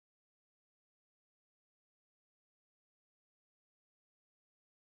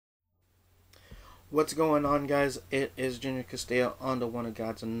What's going on, guys? It is Junior Castillo on the One of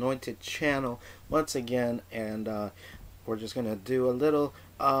God's Anointed channel once again, and we're just gonna do a little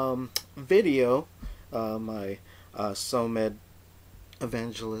video, my SOMED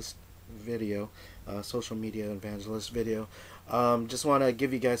evangelist video, social media evangelist video. Just want to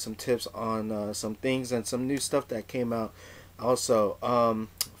give you guys some tips on some things and some new stuff that came out. Also,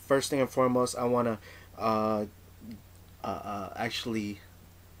 first thing and foremost, I want to actually,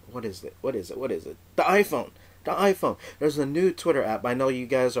 what is it? The iPhone. The iPhone. There's a new Twitter app. I know you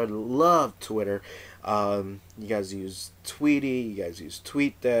guys love Twitter. You guys use Tweety. You guys use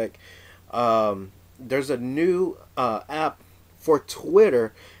TweetDeck. There's a new app for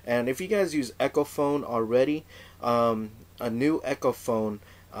Twitter, and if you guys use Echo Phone already, a new Echo Phone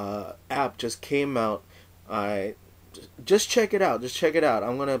app just came out. Just check it out. Just check it out.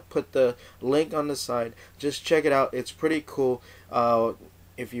 I'm gonna put the link on the side. Just check it out. It's pretty cool.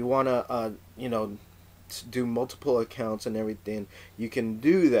 If you wanna, do multiple accounts and everything, you can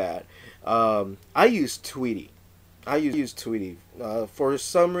do that. I use Tweety. For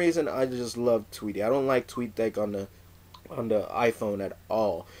some reason, I just love Tweety. I don't like TweetDeck on the iPhone at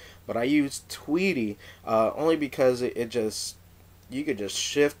all, but I use Tweety only because you could just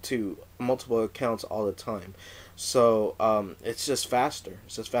shift to multiple accounts all the time. So it's just faster.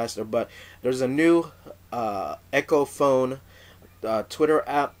 But there's a new Echo Phone Twitter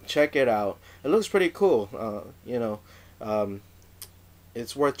app. Check it out. It looks pretty cool.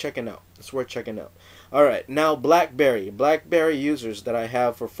 It's worth checking out. All right, now Blackberry users that I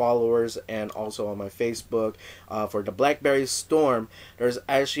have for followers and also on my Facebook, for the Blackberry Storm, there's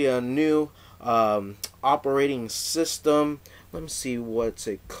actually a new operating system. Let me see what's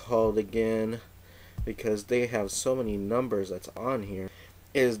it called again, because they have so many numbers that's on here.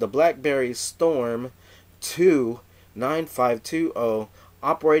 It is the Blackberry Storm 2.9520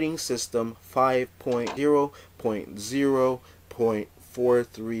 operating system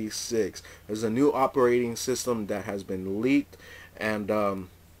 5.0.0.436. There's a new operating system that has been leaked, and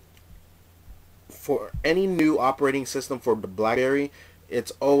for any new operating system for the Blackberry,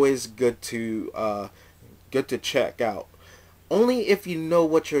 it's always good to check out. Only if you know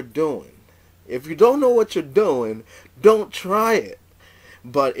what you're doing. If you don't know what you're doing, don't try it.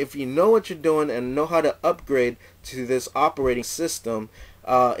 But if you know what you're doing and know how to upgrade to this operating system,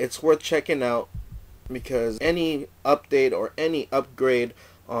 it's worth checking out, because any update or any upgrade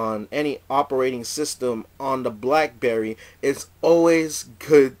on any operating system on the Blackberry, it's always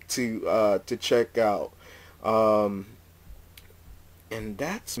good to check out. And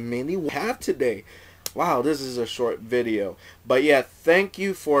that's mainly what I have today. Wow, this is a short video. But yeah, thank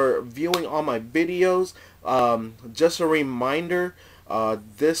you for viewing all my videos. Just a reminder,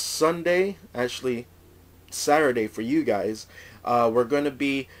 this Sunday, actually Saturday for you guys, we're going to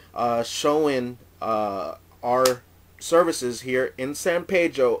be showing our services here in San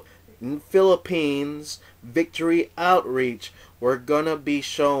Pedro, in Philippines, Victory Outreach. We're going to be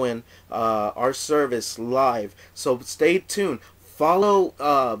showing our service live. So stay tuned. Follow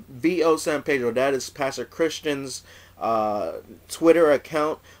VO San Pedro. That is Pastor Christian's Twitter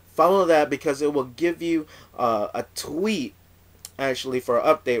account. Follow that, because it will give you a tweet actually for an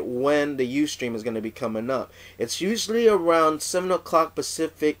update when the Ustream is going to be coming up. It's usually around 7 o'clock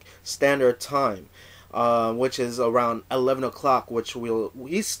Pacific Standard Time, which is around 11 o'clock, which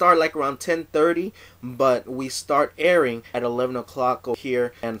we start like around 10:30, but we start airing at 11 o'clock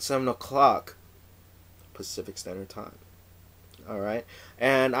here and 7 o'clock Pacific Standard Time. Alright,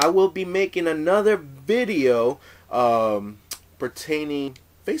 and I will be making another video pertaining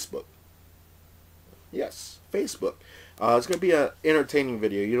Facebook. Yes, Facebook. It's going to be an entertaining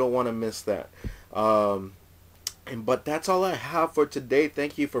video. You don't want to miss that. But that's all I have for today.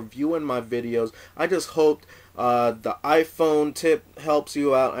 Thank you for viewing my videos. I just hope the iPhone tip helps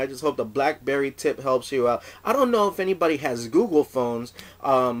you out. I just hope the Blackberry tip helps you out. I don't know if anybody has Google phones,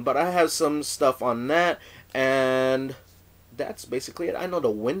 but I have some stuff on that, and that's basically it. I know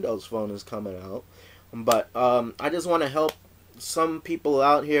the Windows phone is coming out, but I just want to help some people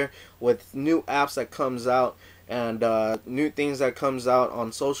out here with new apps that comes out, and new things that comes out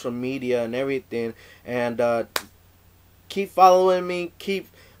on social media and everything. And keep following me, keep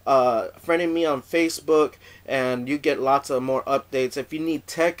friending me on Facebook, and you get lots of more updates. If you need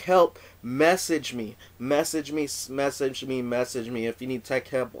tech help, message me. If you need tech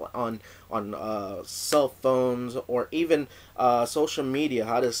help on cell phones, or even social media,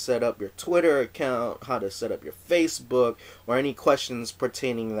 how to set up your Twitter account, how to set up your Facebook, or any questions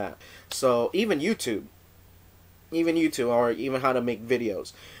pertaining to that. So even YouTube, or even how to make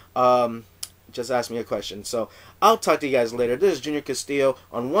videos. Just ask me a question. So I'll talk to you guys later. This is Junior Castillo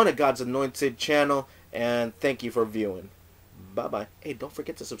on One of God's Anointed channel, and thank you for viewing. Bye bye. Hey, don't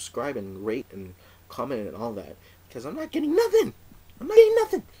forget to subscribe and rate and comment and all that, because I'm not getting nothing. I'm not getting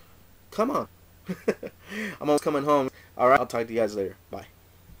nothing. Come on. I'm almost coming home. All right, I'll talk to you guys later. Bye.